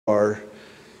Our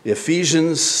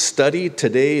Ephesians study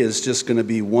today is just going to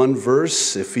be one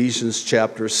verse, Ephesians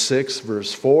chapter 6,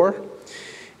 verse 4.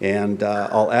 And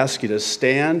I'll ask you to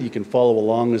stand. You can follow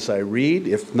along as I read.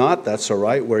 If not, that's all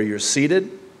right where you're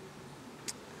seated.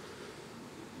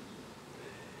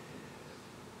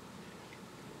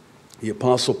 The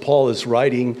Apostle Paul is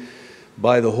writing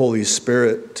by the Holy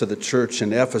Spirit to the church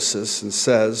in Ephesus and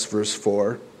says, verse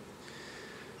 4,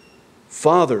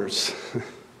 "Fathers,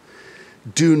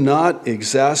 do not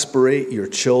exasperate your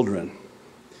children.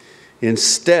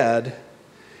 Instead,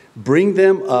 bring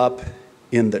them up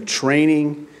in the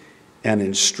training and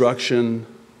instruction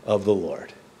of the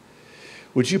Lord."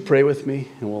 Would you pray with me?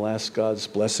 And we'll ask God's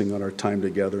blessing on our time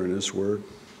together in His Word.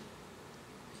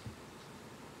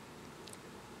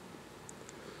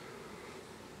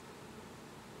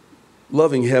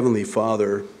 Loving Heavenly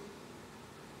Father,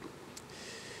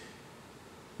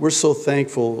 we're so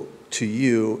thankful to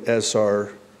you as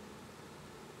our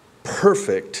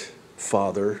perfect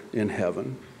Father in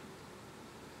heaven,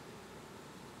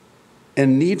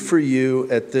 and need for you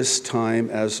at this time,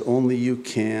 as only you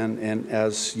can and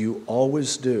as you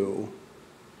always do,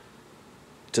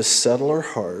 to settle our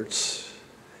hearts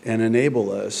and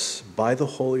enable us by the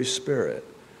Holy Spirit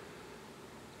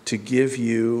to give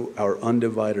you our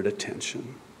undivided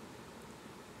attention.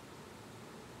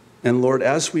 And Lord,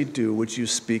 as we do, would you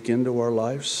speak into our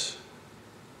lives?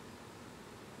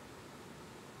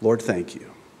 Lord, thank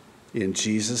you. In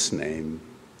Jesus' name,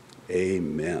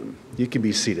 amen. You can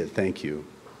be seated. Thank you.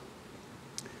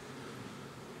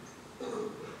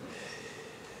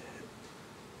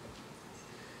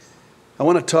 I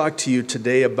want to talk to you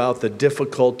today about the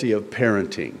difficulty of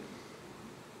parenting.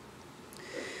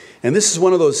 And this is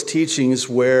one of those teachings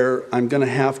where I'm going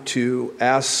to have to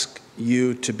ask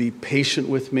you to be patient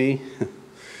with me.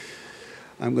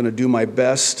 I'm going to do my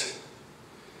best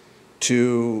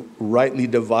to rightly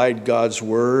divide God's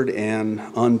word and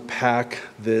unpack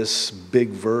this big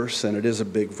verse, and it is a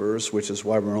big verse, which is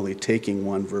why we're only taking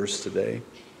one verse today.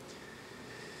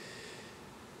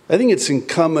 I think it's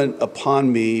incumbent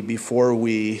upon me, before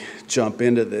we jump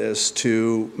into this,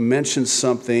 to mention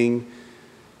something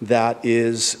that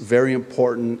is very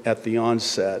important at the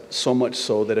onset, so much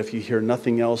so that if you hear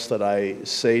nothing else that I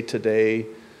say today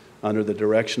under the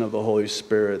direction of the Holy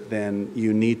Spirit, then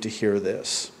you need to hear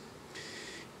this.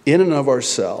 In and of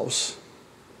ourselves,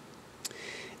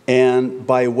 and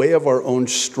by way of our own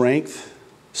strength,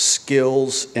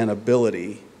 skills, and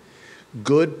ability,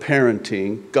 good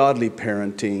parenting, godly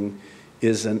parenting,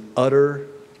 is an utter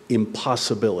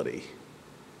impossibility.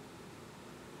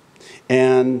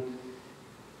 And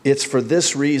it's for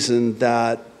this reason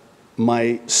that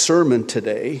my sermon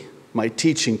today, my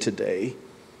teaching today,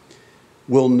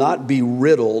 will not be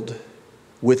riddled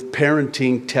with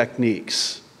parenting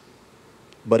techniques,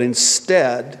 but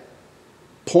instead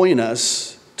point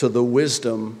us to the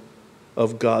wisdom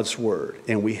of God's Word.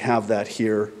 And we have that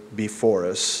here before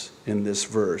us in this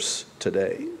verse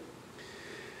today.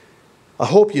 I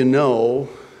hope you know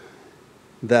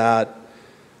that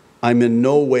I'm in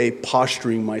no way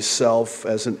posturing myself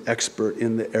as an expert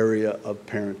in the area of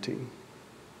parenting.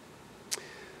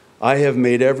 I have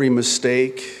made every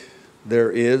mistake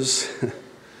there is.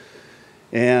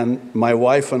 And my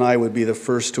wife and I would be the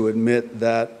first to admit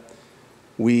that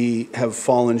we have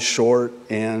fallen short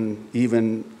and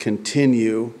even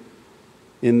continue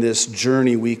in this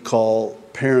journey we call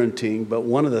parenting. But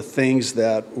one of the things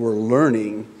that we're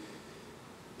learning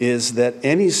is that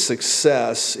any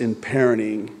success in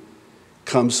parenting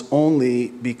comes only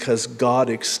because God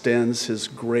extends His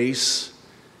grace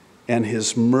and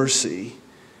His mercy,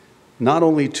 not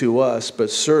only to us, but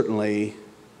certainly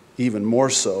even more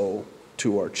so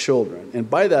to our children. And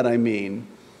by that I mean,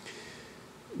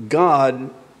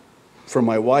 God, for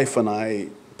my wife and I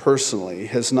personally,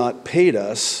 has not paid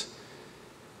us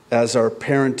as our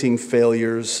parenting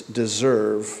failures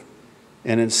deserve,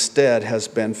 and instead has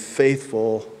been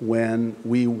faithful when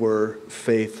we were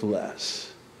faithless.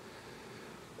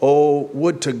 Oh,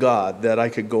 would to God that I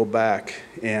could go back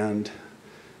and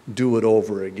do it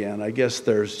over again. I guess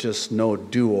there's just no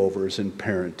do-overs in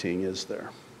parenting, is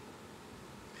there?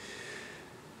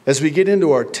 As we get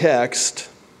into our text,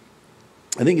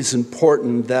 I think it's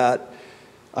important that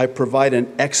I provide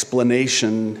an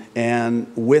explanation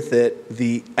and with it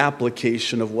the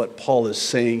application of what Paul is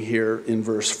saying here in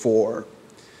verse 4.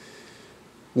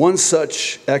 One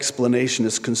such explanation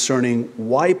is concerning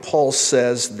why Paul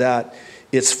says that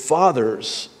it's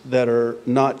fathers that are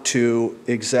not to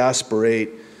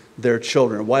exasperate their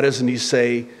children. Why doesn't he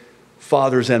say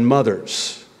fathers and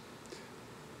mothers?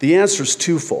 The answer is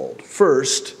twofold.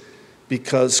 First,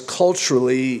 because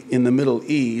culturally in the Middle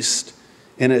East,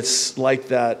 and it's like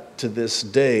that to this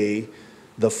day,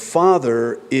 the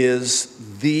father is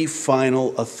the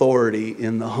final authority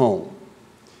in the home.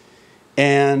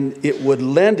 And it would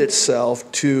lend itself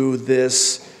to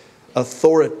this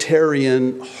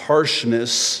authoritarian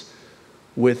harshness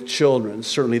with children.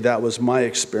 Certainly that was my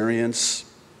experience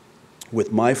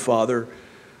with my father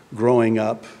growing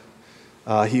up.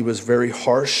 He was very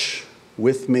harsh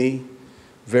with me,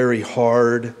 very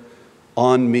hard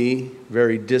on me,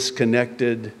 very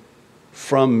disconnected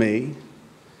from me.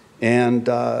 And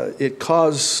it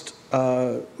caused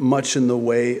much in the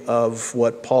way of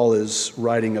what Paul is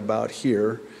writing about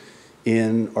here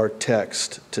in our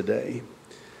text today.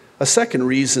 A second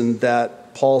reason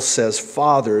that Paul says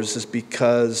fathers is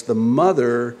because the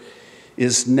mother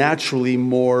is naturally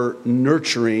more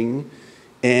nurturing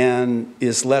and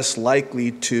is less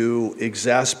likely to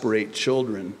exasperate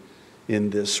children in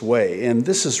this way. And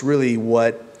this is really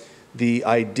what the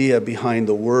idea behind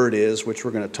the word is, which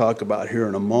we're going to talk about here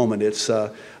in a moment. It's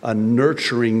a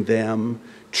nurturing them,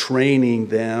 training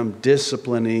them,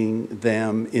 disciplining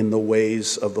them in the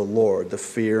ways of the Lord, the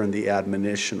fear and the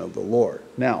admonition of the Lord.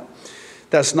 Now,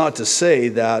 that's not to say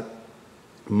that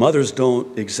mothers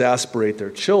don't exasperate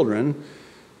their children,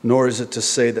 nor is it to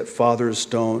say that fathers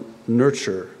don't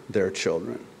nurture their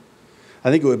children.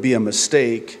 I think it would be a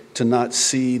mistake to not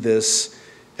see this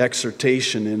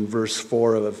exhortation in verse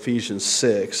 4 of Ephesians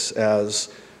 6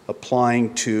 as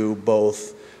applying to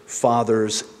both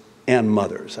fathers and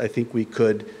mothers. I think we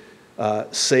could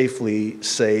safely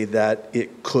say that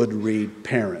it could read,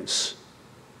 parents,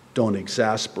 don't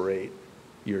exasperate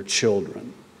your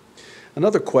children.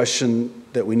 Another question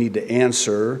that we need to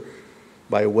answer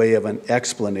by way of an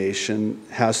explanation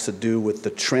has to do with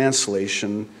the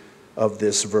translation of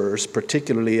this verse,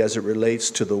 particularly as it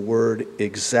relates to the word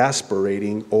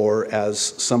exasperating, or as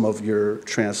some of your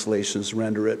translations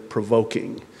render it,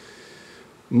 provoking.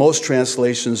 Most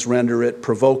translations render it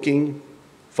provoking.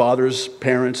 Fathers,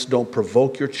 parents, don't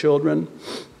provoke your children.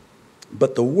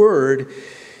 But the word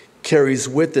carries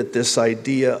with it this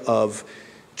idea of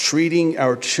treating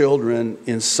our children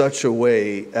in such a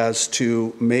way as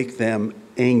to make them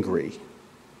angry.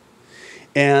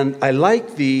 And I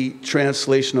like the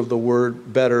translation of the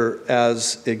word better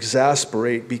as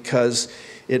exasperate because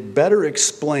it better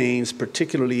explains,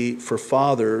 particularly for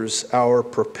fathers, our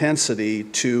propensity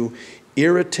to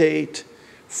irritate,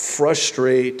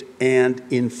 frustrate, and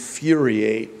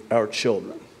infuriate our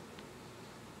children.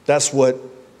 That's what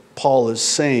Paul is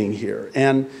saying here.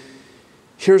 And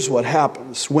here's what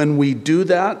happens. When we do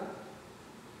that,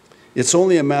 it's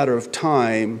only a matter of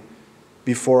time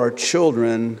before our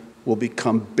children will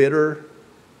become bitter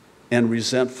and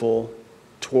resentful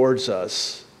towards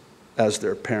us as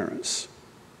their parents.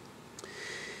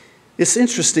 It's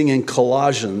interesting, in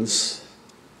Colossians,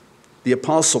 the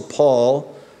Apostle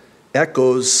Paul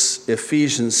echoes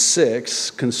Ephesians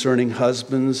 6 concerning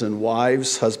husbands and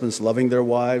wives, husbands loving their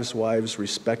wives, wives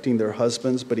respecting their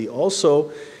husbands, but he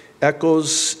also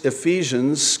echoes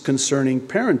Ephesians concerning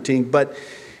parenting, but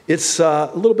it's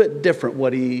a little bit different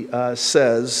what he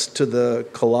says to the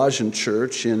Colossian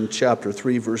church in chapter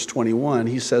 3, verse 21.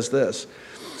 He says this: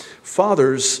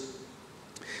 fathers,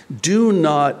 do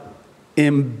not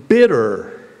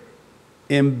embitter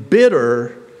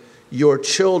your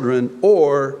children,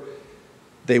 or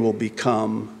they will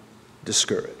become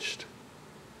discouraged.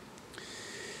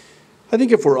 I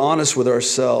think if we're honest with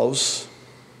ourselves,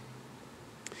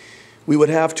 we would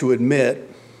have to admit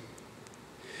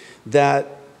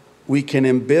that we can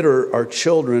embitter our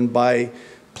children by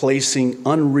placing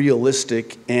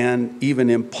unrealistic and even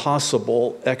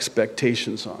impossible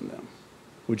expectations on them.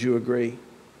 Would you agree?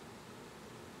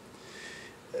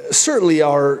 Certainly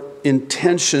our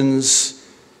intentions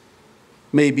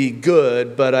may be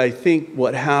good, but I think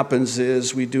what happens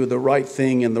is we do the right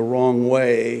thing in the wrong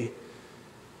way.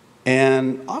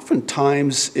 And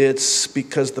oftentimes it's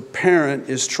because the parent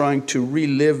is trying to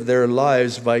relive their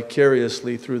lives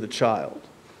vicariously through the child.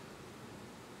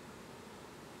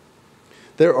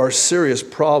 There are serious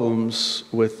problems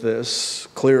with this,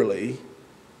 clearly,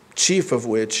 chief of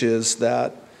which is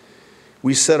that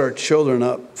we set our children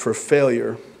up for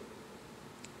failure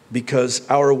because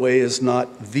our way is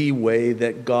not the way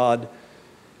that God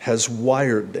has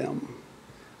wired them.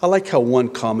 I like how one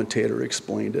commentator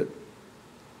explained it.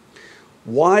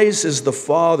 Wise is the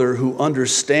father who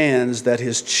understands that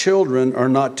his children are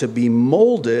not to be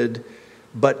molded,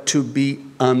 but to be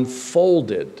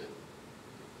unfolded.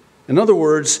 In other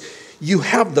words, you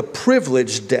have the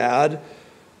privilege, Dad,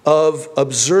 of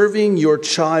observing your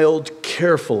child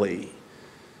carefully,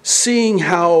 seeing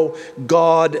how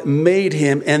God made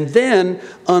him, and then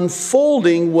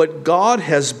unfolding what God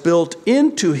has built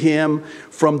into him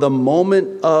from the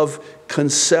moment of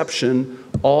conception,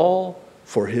 all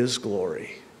for his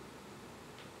glory.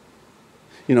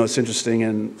 You know, it's interesting,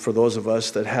 and for those of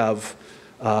us that have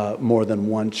more than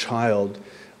one child,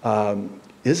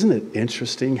 isn't it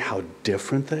interesting how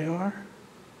different they are?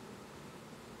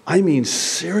 I mean,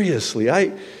 seriously,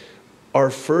 our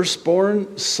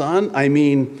firstborn son, I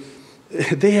mean,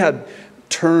 they had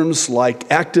terms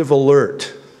like active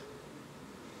alert.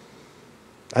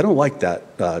 I don't like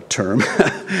that term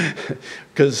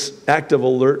because active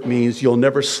alert means you'll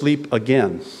never sleep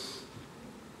again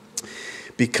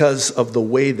because of the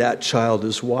way that child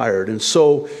is wired. And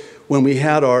so when we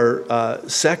had our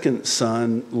second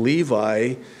son,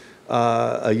 Levi,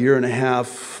 a year and a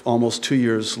half, almost 2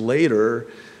 years later,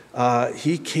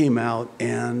 he came out,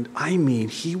 and I mean,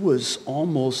 he was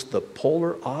almost the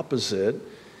polar opposite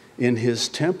in his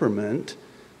temperament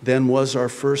than was our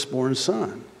firstborn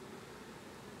son.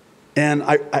 And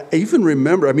I even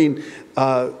remember, I mean,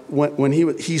 when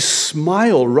he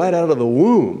smiled right out of the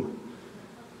womb.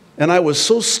 And I was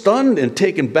so stunned and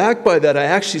taken back by that, I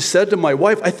actually said to my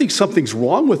wife, I think something's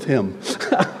wrong with him.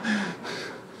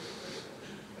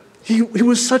 He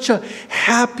was such a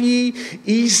happy,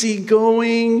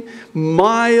 easygoing,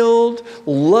 mild,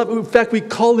 in fact, we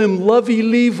call him Lovey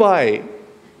Levi.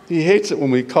 He hates it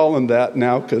when we call him that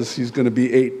now because he's going to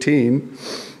be 18,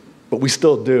 but we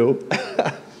still do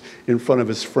in front of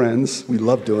his friends. We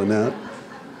love doing that.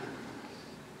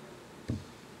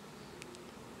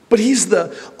 But he's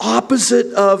the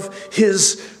opposite of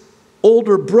his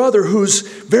older brother, who's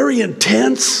very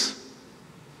intense,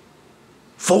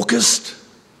 focused.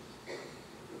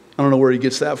 I don't know where he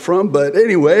gets that from, but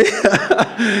anyway.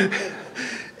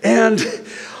 And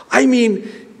I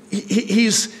mean,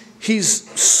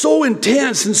 he's so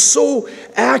intense and so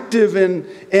active,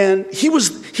 and he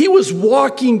was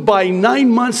walking by 9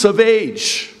 months of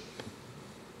age.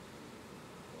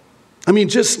 I mean,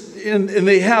 and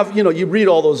they have, you know, you read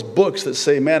all those books that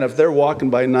say, man, if they're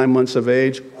walking by 9 months of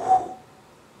age,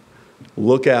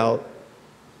 look out.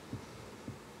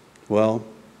 Well,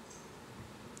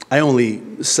 I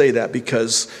only say that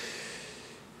because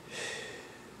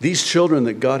these children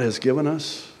that God has given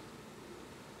us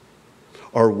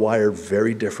are wired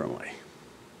very differently.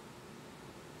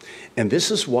 And this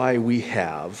is why we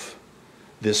have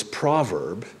this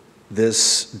proverb,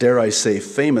 this, dare I say,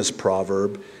 famous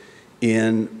proverb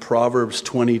in Proverbs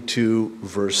 22,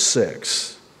 verse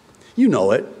 6. You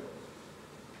know it.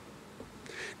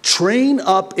 Train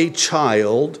up a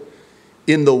child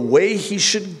in the way he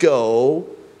should go,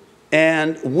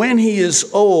 and when he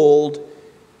is old,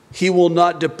 he will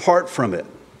not depart from it.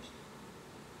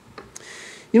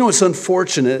 You know, it's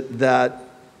unfortunate that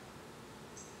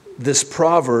this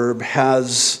proverb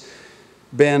has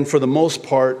been, for the most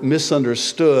part,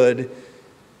 misunderstood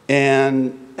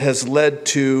and has led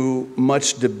to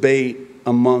much debate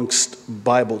amongst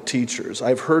Bible teachers.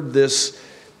 I've heard this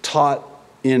taught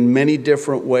in many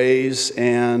different ways,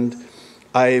 and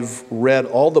I've read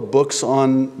all the books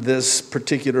on this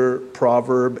particular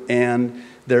proverb, and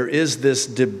there is this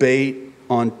debate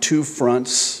on two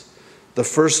fronts, the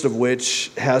first of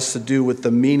which has to do with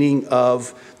the meaning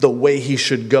of the way he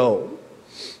should go.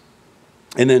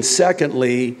 And then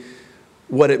secondly,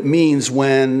 what it means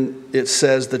when it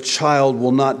says the child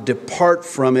will not depart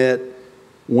from it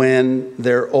when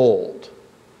they're old.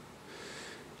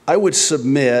 I would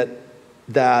submit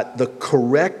that the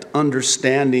correct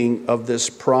understanding of this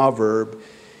proverb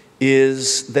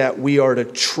is that we are to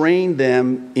train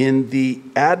them in the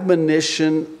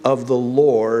admonition of the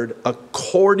Lord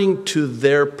according to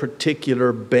their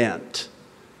particular bent.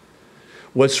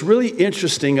 What's really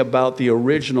interesting about the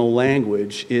original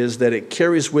language is that it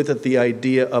carries with it the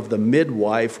idea of the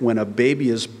midwife. When a baby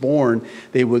is born,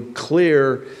 they would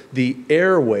clear the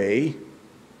airway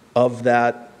of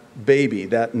that baby,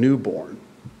 that newborn.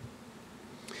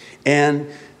 And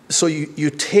so you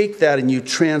take that and you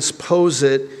transpose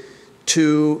it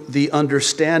to the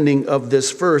understanding of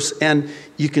this verse, and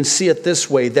you can see it this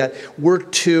way, that we're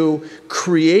to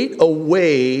create a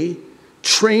way,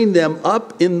 train them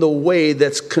up in the way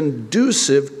that's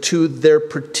conducive to their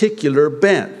particular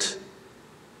bent.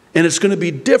 And it's going to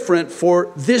be different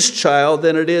for this child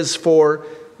than it is for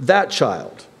that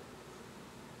child.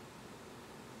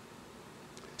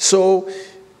 So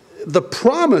the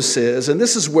promise is, and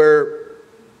this is where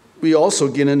we also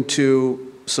get into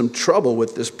some trouble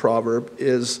with this proverb,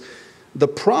 is the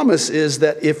promise is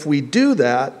that if we do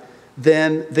that,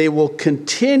 then they will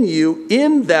continue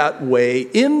in that way,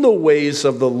 in the ways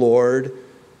of the Lord,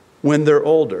 when they're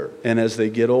older and as they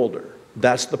get older.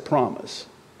 That's the promise.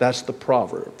 That's the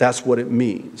proverb. That's what it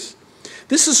means.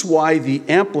 This is why the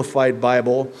Amplified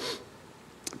Bible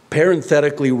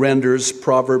parenthetically renders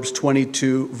Proverbs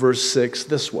 22, verse 6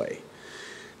 this way.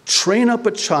 Train up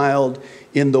a child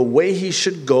in the way he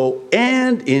should go,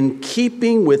 and in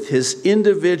keeping with his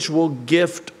individual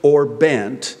gift or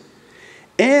bent,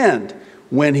 and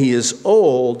when he is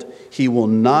old, he will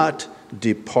not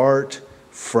depart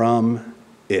from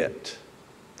it.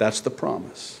 That's the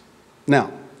promise.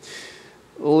 Now,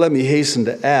 let me hasten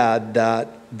to add that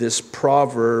this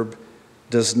proverb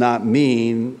does not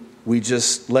mean we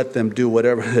just let them do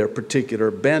whatever their particular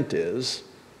bent is.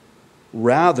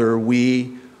 Rather,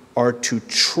 we are to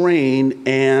train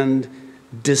and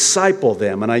disciple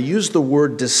them. And I use the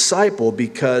word disciple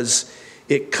because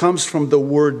it comes from the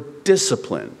word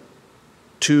discipline.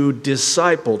 To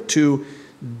disciple, to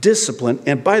discipline.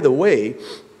 And by the way,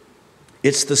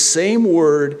 it's the same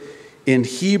word in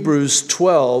Hebrews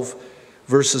 12,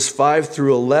 verses 5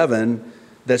 through 11,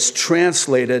 that's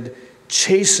translated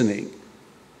chastening,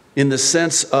 in the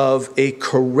sense of a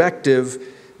corrective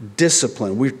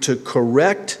discipline. We're to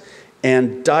correct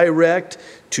and direct,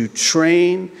 to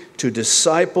train, to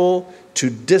disciple, to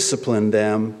discipline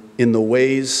them in the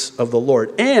ways of the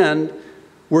Lord. And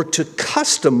we're to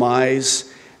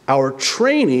customize our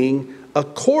training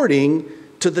according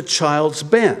to the child's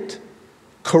bent,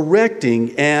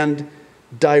 correcting and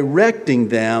directing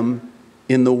them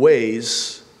in the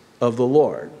ways of the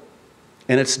Lord.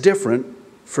 And it's different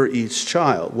for each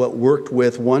child. What worked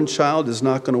with one child is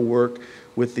not going to work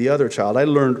with the other child. I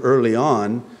learned early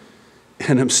on,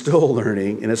 and I'm still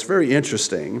learning, and it's very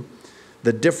interesting,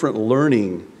 the different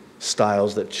learning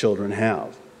styles that children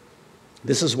have.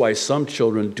 This is why some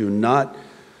children do not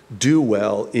do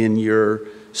well in your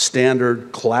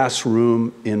standard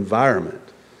classroom environment.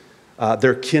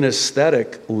 They're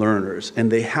kinesthetic learners,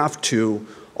 and they have to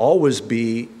always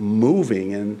be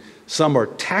moving, and some are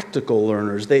tactical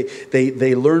learners.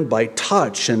 They learn by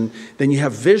touch, and then you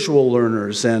have visual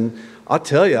learners, and I'll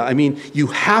tell you, I mean, you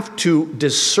have to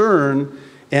discern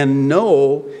and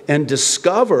know and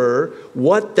discover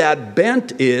what that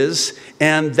bent is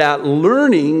and that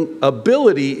learning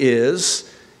ability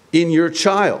is in your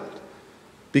child.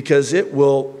 Because it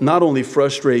will not only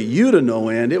frustrate you to no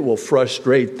end, it will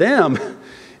frustrate them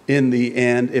in the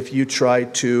end if you try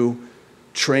to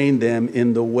train them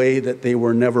in the way that they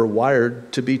were never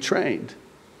wired to be trained.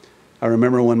 I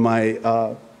remember when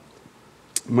my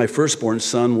firstborn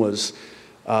son was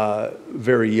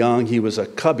very young. He was a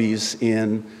cubbies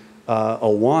in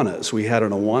Awanas. We had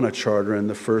an Awana charter in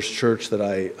the first church that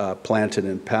I planted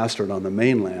and pastored on the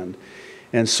mainland.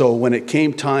 And so when it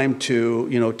came time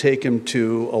to, take him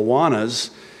to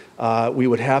Awanas, we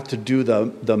would have to do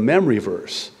the memory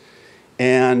verse.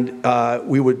 And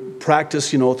we would practice,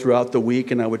 throughout the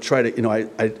week, and I would try to,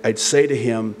 I'd say to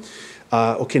him,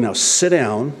 okay, now sit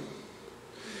down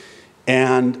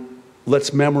and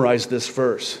let's memorize this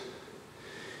verse.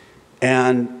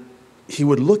 And he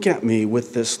would look at me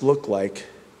with this look like,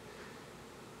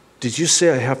 did you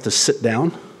say I have to sit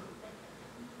down?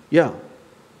 Yeah.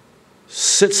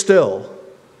 Sit still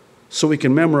so we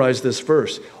can memorize this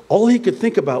verse. All he could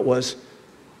think about was,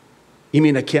 you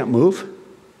mean I can't move?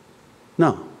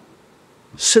 No.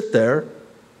 Sit there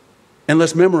and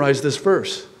let's memorize this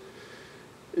verse.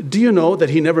 Do you know that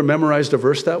he never memorized a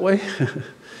verse that way?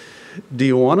 Do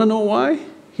you want to know why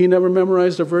he never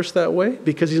memorized a verse that way?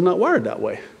 Because he's not wired that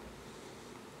way.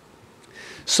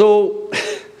 So,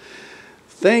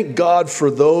 thank God for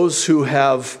those who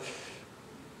have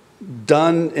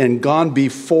done and gone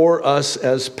before us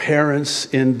as parents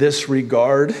in this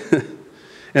regard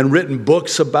and written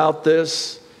books about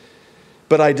this.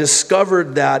 But I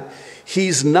discovered that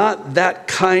he's not that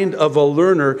kind of a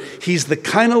learner. He's the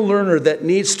kind of learner that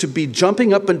needs to be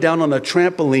jumping up and down on a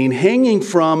trampoline, hanging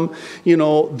from,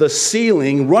 the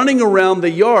ceiling, running around the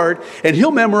yard, and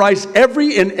he'll memorize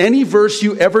every and any verse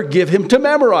you ever give him to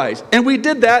memorize. And we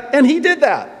did that, and he did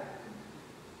that.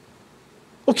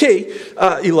 Okay,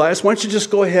 Elias, why don't you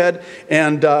just go ahead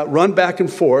and run back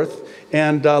and forth,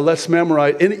 and let's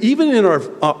memorize. And even in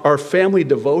our family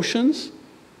devotions,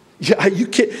 yeah, you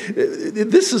can't.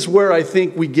 This is where I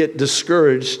think we get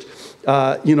discouraged,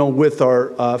 with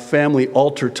our family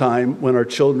altar time when our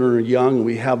children are young and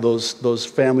we have those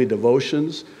family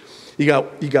devotions. You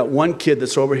got one kid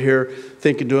that's over here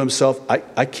thinking to himself,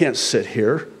 I can't sit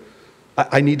here.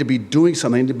 I need to be doing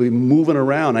something. I need to be moving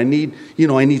around. I need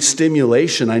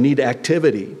stimulation. I need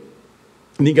activity.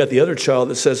 And you got the other child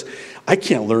that says, I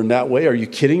can't learn that way. Are you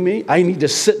kidding me? I need to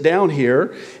sit down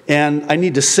here and I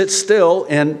need to sit still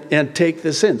and take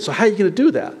this in. So how are you going to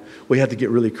do that? We had to get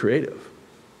really creative.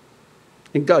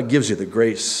 And God gives you the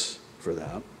grace for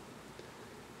that.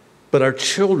 But our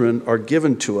children are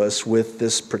given to us with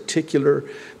this particular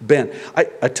bent.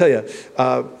 I tell you,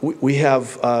 we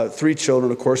have 3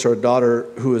 children. Of course, our daughter,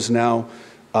 who is now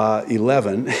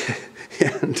 11.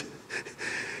 And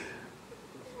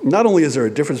not only is there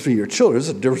a difference between your children, there's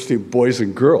a difference between boys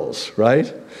and girls,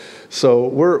 right? So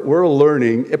we're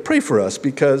learning. Pray for us,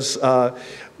 because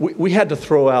we had to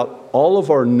throw out all of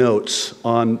our notes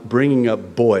on bringing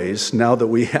up boys now that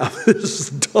we have this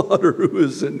daughter who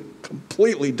is in a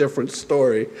completely different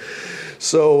story.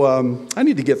 So I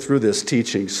need to get through this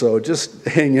teaching, so just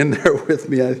hang in there with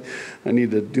me. I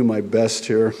need to do my best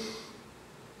here.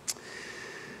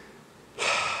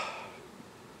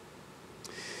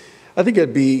 I think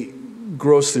I'd be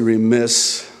grossly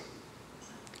remiss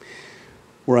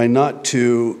were I not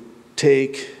to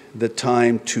take the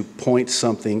time to point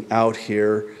something out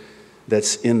here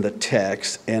that's in the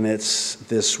text, and it's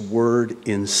this word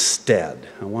instead.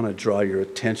 I want to draw your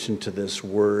attention to this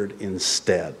word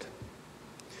instead.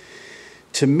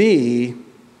 To me,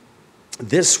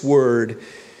 this word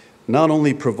not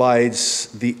only provides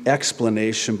the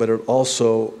explanation, but it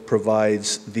also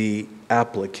provides the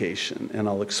application, and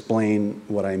I'll explain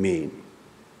what I mean.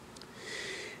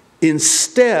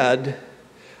 Instead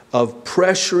of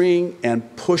pressuring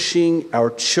and pushing our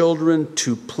children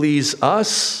to please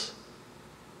us,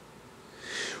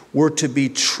 we're to be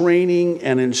training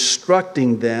and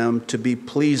instructing them to be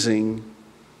pleasing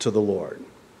to the Lord.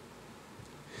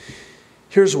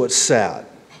 Here's what's sad.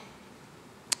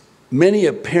 Many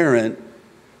a parent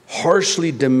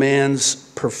harshly demands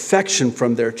perfection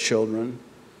from their children,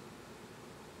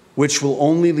 which will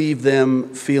only leave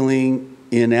them feeling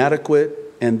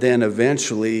inadequate and then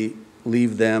eventually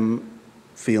leave them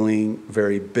feeling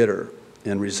very bitter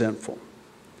and resentful.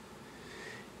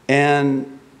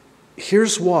 And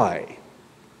here's why.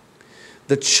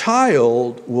 The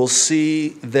child will see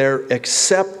their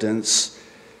acceptance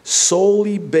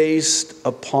solely based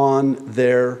upon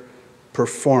their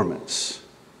performance.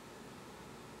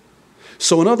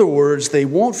 So in other words, they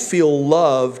won't feel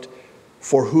loved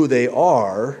for who they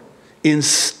are.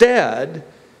 Instead,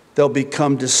 they'll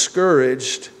become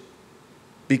discouraged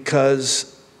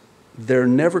because they're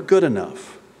never good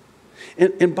enough.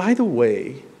 And by the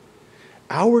way,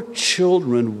 our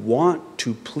children want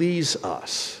to please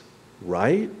us,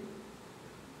 right?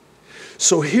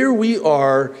 So here we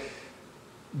are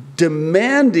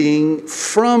demanding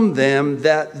from them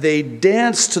that they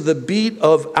dance to the beat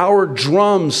of our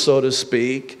drums, so to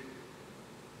speak.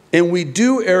 And we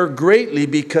do err greatly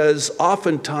because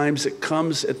oftentimes it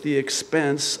comes at the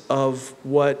expense of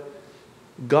what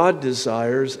God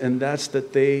desires, and that's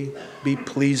that they be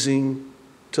pleasing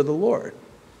to the Lord.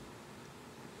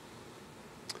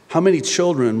 How many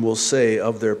children will say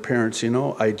of their parents,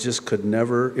 I just could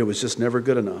never, it was just never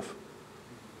good enough.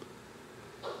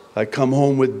 I come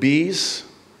home with B's,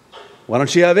 why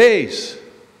don't you have A's?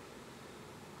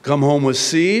 Come home with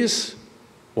C's,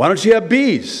 why don't you have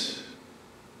B's?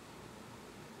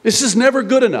 This is never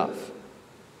good enough.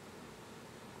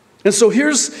 And so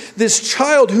here's this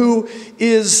child who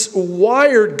is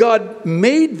wired. God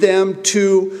made them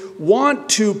to want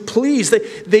to please.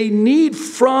 They need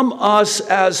from us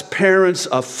as parents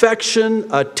affection,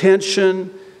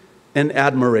 attention, and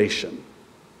admiration,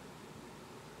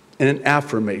 and an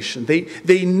affirmation.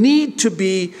 They need to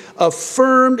be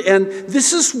affirmed, and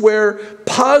this is where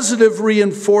positive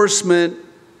reinforcement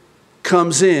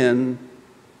comes in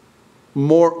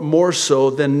more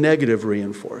so than negative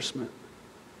reinforcement.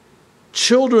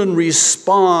 Children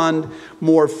respond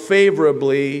more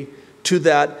favorably to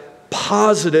that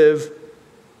positive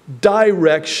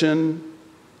direction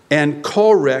and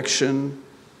correction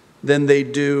than they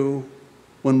do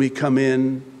when we come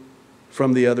in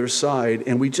from the other side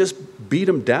and we just beat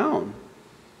them down.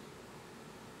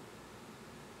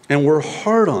 And we're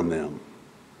hard on them.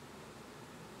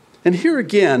 And here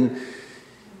again,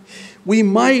 we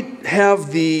might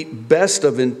have the best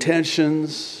of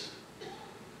intentions.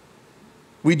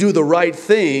 We do the right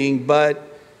thing,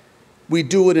 but we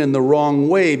do it in the wrong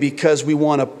way because we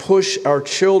want to push our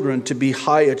children to be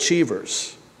high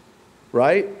achievers,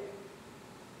 right?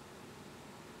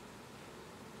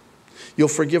 You'll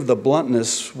forgive the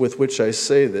bluntness with which I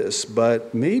say this,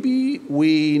 but maybe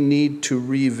we need to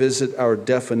revisit our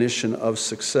definition of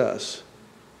success.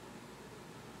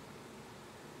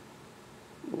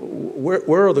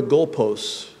 Where are the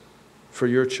goalposts for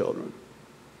your children?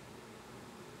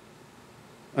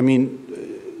 I mean,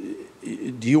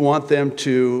 do you want them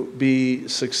to be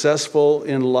successful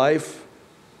in life,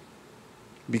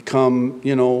 become,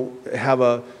 have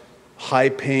a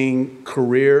high-paying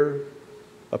career,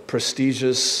 a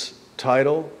prestigious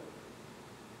title.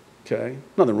 Okay,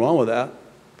 nothing wrong with that.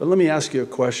 But let me ask you a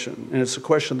question, and it's a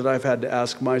question that I've had to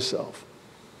ask myself,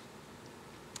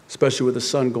 especially with a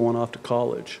son going off to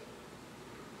college.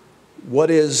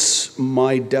 What is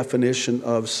my definition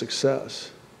of success?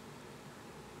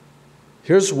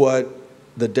 Here's what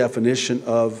the definition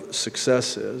of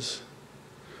success is.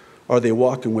 Are they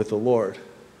walking with the Lord?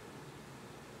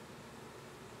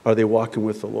 Are they walking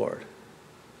with the Lord?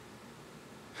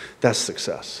 That's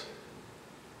success.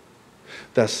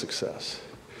 That's success.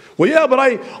 Well, yeah, but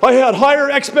I had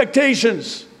higher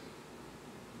expectations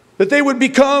that they would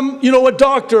become, a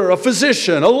doctor, a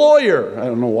physician, a lawyer. I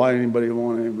don't know why anybody would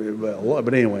want anybody,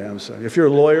 but anyway, I'm sorry. If you're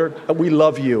a lawyer, we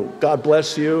love you. God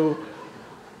bless you.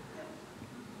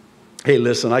 Hey,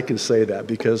 listen, I can say that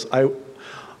because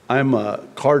I'm a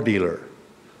car dealer.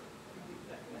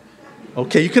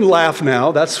 Okay, you can laugh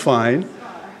now. That's fine.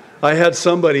 I had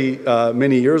somebody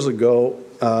many years ago,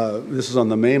 this is on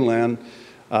the mainland,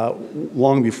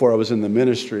 long before I was in the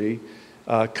ministry,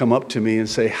 come up to me and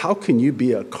say, how can you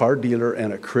be a car dealer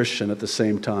and a Christian at the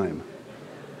same time?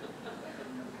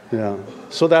 Yeah,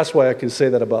 so that's why I can say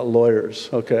that about lawyers,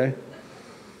 okay?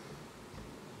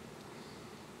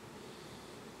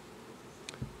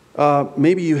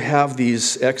 Maybe you have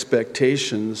these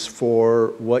expectations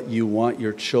for what you want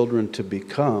your children to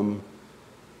become,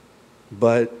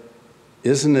 but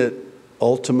isn't it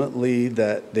ultimately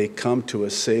that they come to a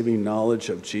saving knowledge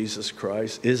of Jesus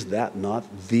Christ? Is that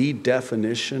not the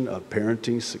definition of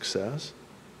parenting success?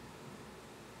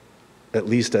 At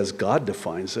least as God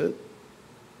defines it.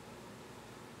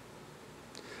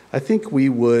 I think we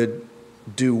would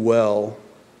do well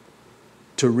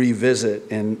to revisit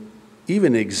and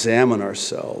even examine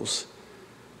ourselves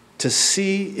to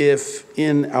see if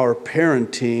in our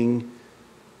parenting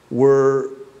we're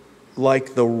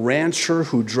like the rancher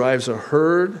who drives a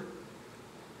herd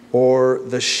or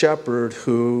the shepherd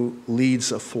who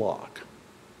leads a flock.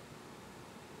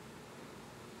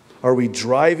 Are we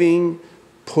driving,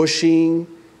 pushing,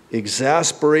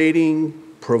 exasperating,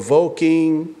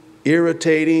 provoking,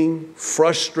 irritating,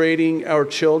 frustrating our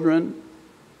children?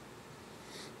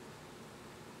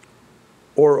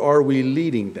 Or are we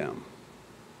leading them?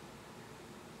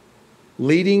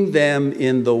 Leading them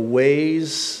in the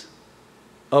ways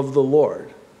of the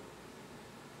Lord.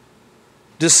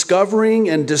 Discovering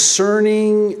and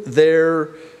discerning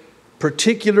their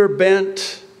particular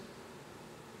bent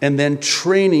and then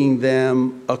training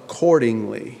them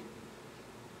accordingly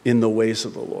in the ways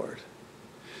of the Lord.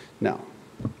 Now,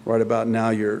 right about now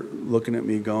you're looking at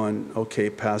me going, okay,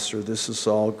 Pastor, this is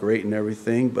all great and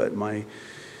everything, but my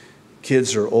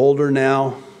kids are older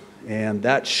now, and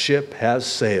that ship has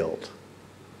sailed.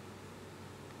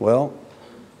 Well,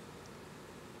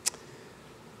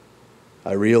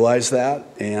 I realize that,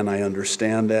 and I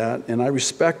understand that, and I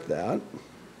respect that.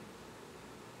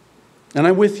 And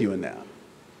I'm with you in that.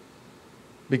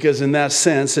 Because in that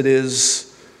sense, it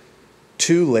is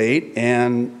too late,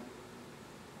 and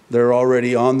they're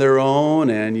already on their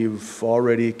own, and you've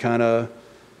already kind of,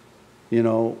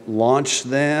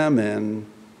 launched them, and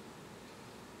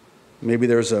maybe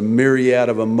there's a myriad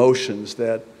of emotions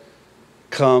that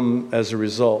come as a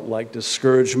result, like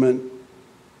discouragement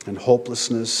and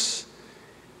hopelessness.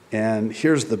 And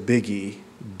here's the biggie,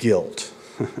 guilt.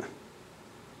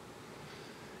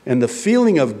 And the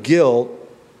feeling of guilt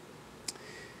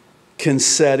can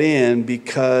set in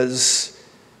because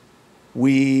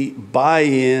we buy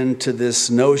into this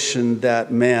notion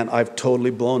that, man, I've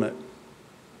totally blown it.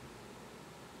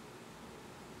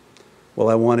 Well,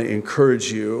 I want to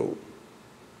encourage you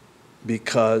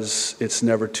because it's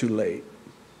never too late.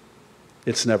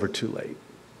 It's never too late.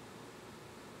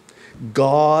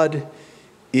 God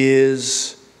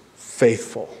is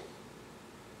faithful.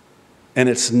 And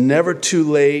it's never too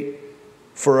late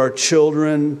for our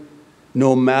children,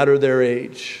 no matter their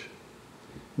age.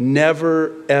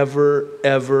 Never, ever,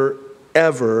 ever,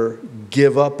 ever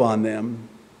give up on them.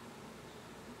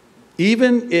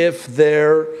 Even if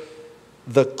they're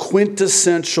the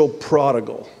quintessential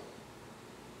prodigal,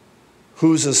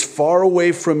 who's as far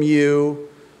away from you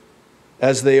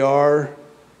as they are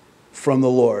from the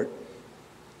Lord.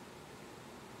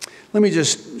 Let me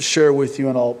just share with you,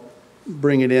 and I'll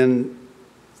bring it in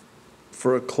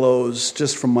for a close,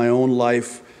 just from my own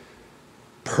life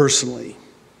personally.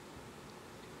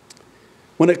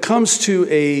 When it comes to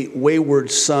a wayward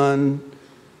son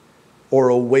or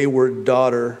a wayward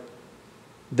daughter,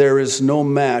 there is no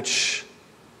match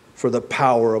for the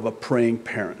power of a praying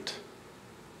parent.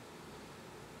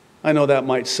 I know that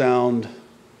might sound,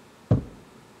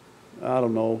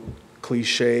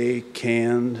 cliche,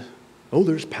 canned, oh,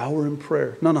 there's power in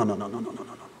prayer. No.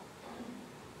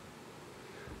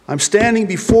 I'm standing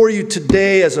before you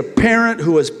today as a parent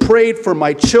who has prayed for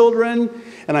my children,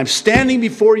 and I'm standing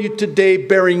before you today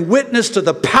bearing witness to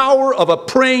the power of a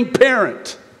praying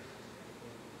parent.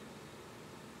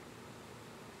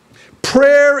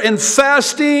 Prayer and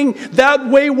fasting, that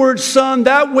wayward son,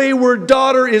 that wayward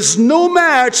daughter is no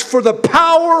match for the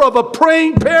power of a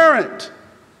praying parent.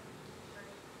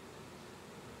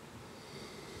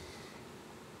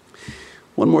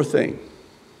 One more thing.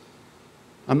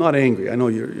 I'm not angry. I know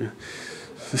you're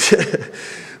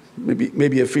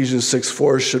maybe Ephesians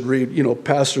 6:4 should read,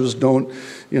 pastors don't,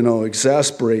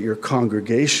 exasperate your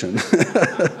congregation.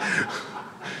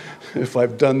 If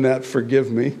I've done that,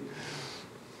 forgive me.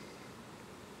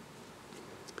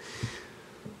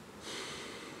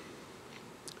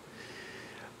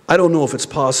 I don't know if it's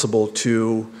possible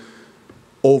to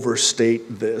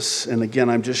overstate this. And again,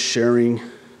 I'm just sharing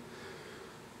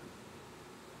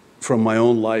from my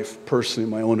own life, personally,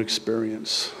 my own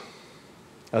experience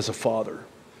as a father.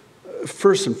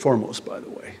 First and foremost, by the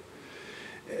way.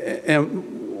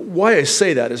 And why I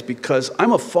say that is because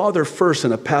I'm a father first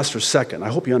and a pastor second. I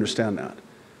hope you understand that.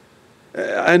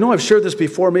 I know I've shared this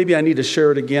before. Maybe I need to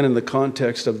share it again in the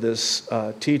context of this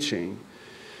teaching.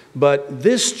 But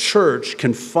this church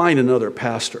can find another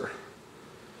pastor.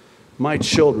 My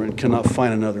children cannot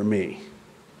find another me.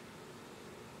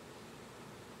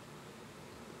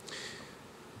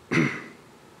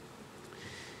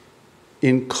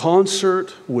 In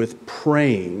concert with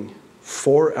praying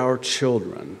for our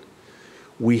children,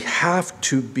 we have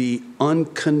to be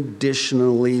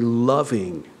unconditionally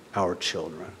loving our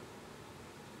children.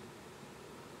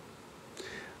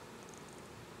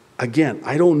 Again,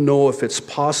 I don't know if it's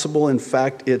possible. In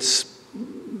fact, it's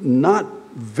not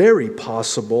very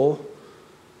possible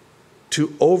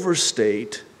to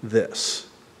overstate this.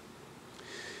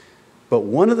 But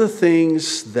one of the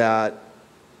things that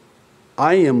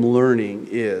I am learning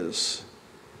is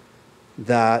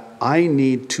that I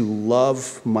need to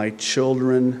love my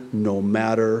children no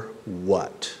matter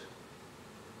what.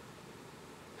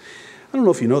 I don't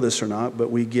know if you know this or not, but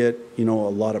we get, a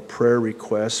lot of prayer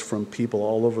requests from people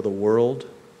all over the world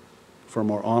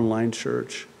from our online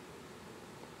church.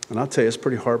 And I'll tell you, it's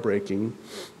pretty heartbreaking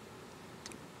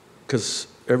because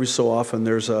every so often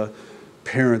there's a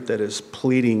parent that is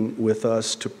pleading with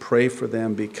us to pray for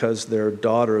them because their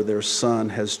daughter, their son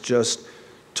has just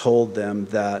told them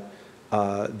that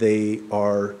they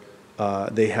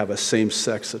have a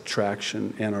same-sex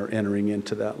attraction and are entering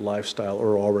into that lifestyle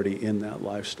or already in that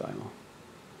lifestyle.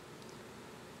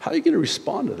 How are you going to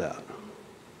respond to that?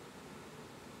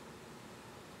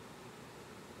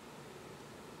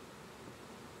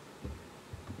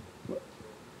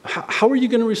 How are you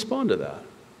going to respond to that?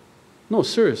 No,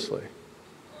 seriously.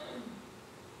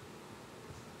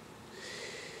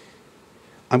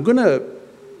 I'm going to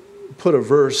put a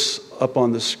verse up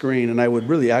on the screen, and I would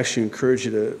really actually encourage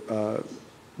you to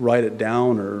write it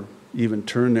down or even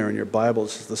turn there in your Bible.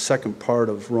 It's the second part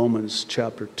of Romans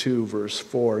chapter 2, verse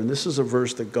 4. And this is a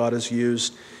verse that God has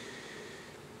used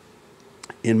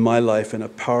in my life in a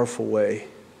powerful way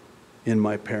in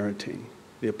my parenting.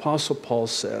 The Apostle Paul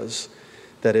says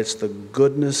that it's the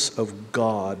goodness of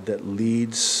God that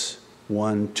leads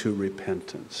one to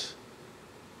repentance.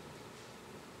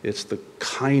 It's the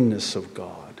kindness of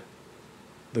God,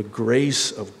 the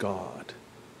grace of God,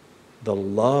 the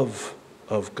love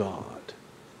of God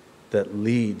that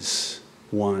leads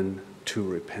one to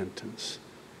repentance.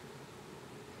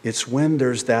 It's when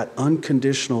there's that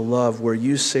unconditional love where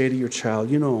you say to your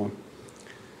child,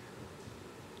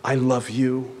 I love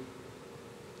you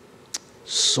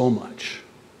so much,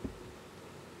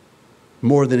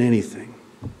 more than anything.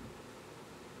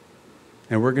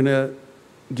 And we're going to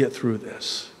get through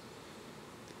this.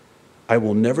 I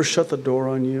will never shut the door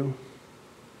on you.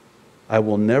 I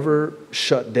will never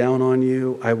shut down on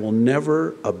you. I will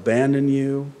never abandon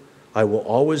you. I will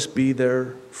always be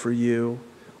there for you.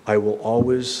 I will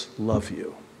always love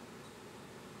you.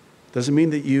 Doesn't mean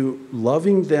that you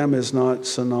loving them is not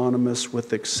synonymous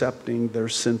with accepting their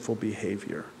sinful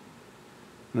behavior.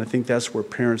 And I think that's where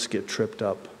parents get tripped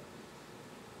up.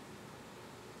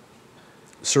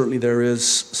 Certainly there is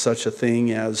such a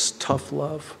thing as tough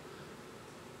love.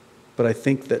 But I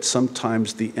think that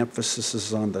sometimes the emphasis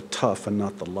is on the tough and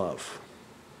not the love.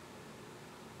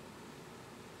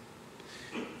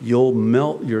 You'll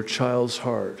melt your child's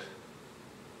heart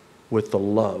with the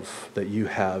love that you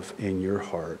have in your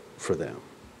heart for them.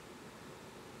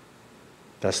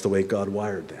 That's the way God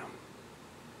wired them.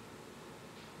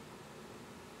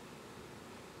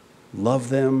 Love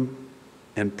them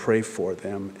and pray for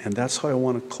them. And that's how I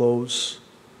want to close.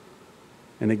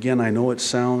 And again, I know it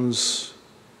sounds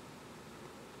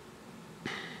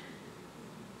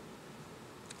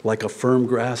like a firm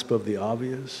grasp of the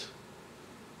obvious,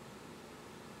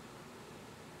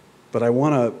 but I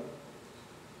want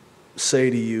to say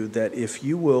to you that if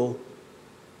you will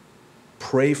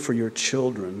pray for your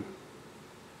children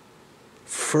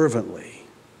fervently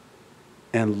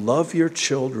and love your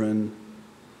children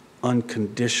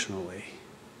unconditionally,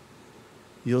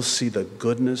 you'll see the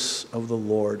goodness of the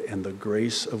Lord and the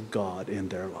grace of God in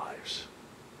their lives.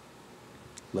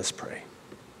 Let's pray.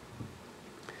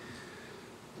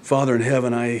 Father in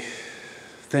heaven, I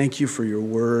thank you for your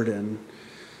word, and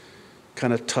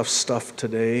kind of tough stuff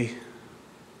today,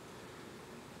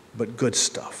 but good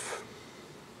stuff.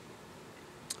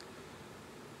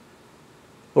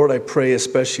 Lord, I pray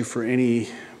especially for any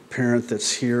parent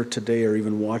that's here today or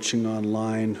even watching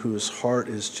online whose heart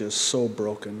is just so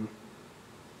broken.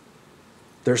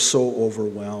 They're so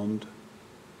overwhelmed.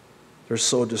 They're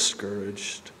so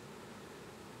discouraged.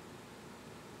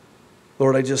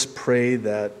 Lord, I just pray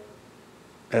that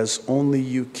as only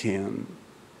you can,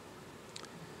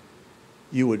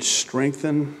 you would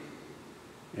strengthen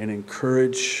and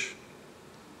encourage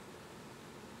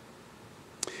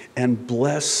and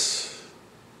bless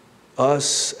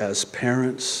us as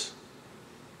parents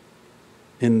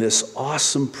in this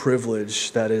awesome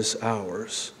privilege that is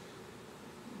ours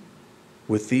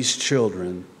with these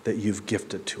children that you've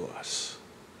gifted to us.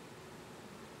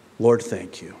 Lord,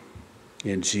 thank you.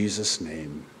 In Jesus'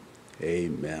 name,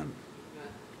 amen.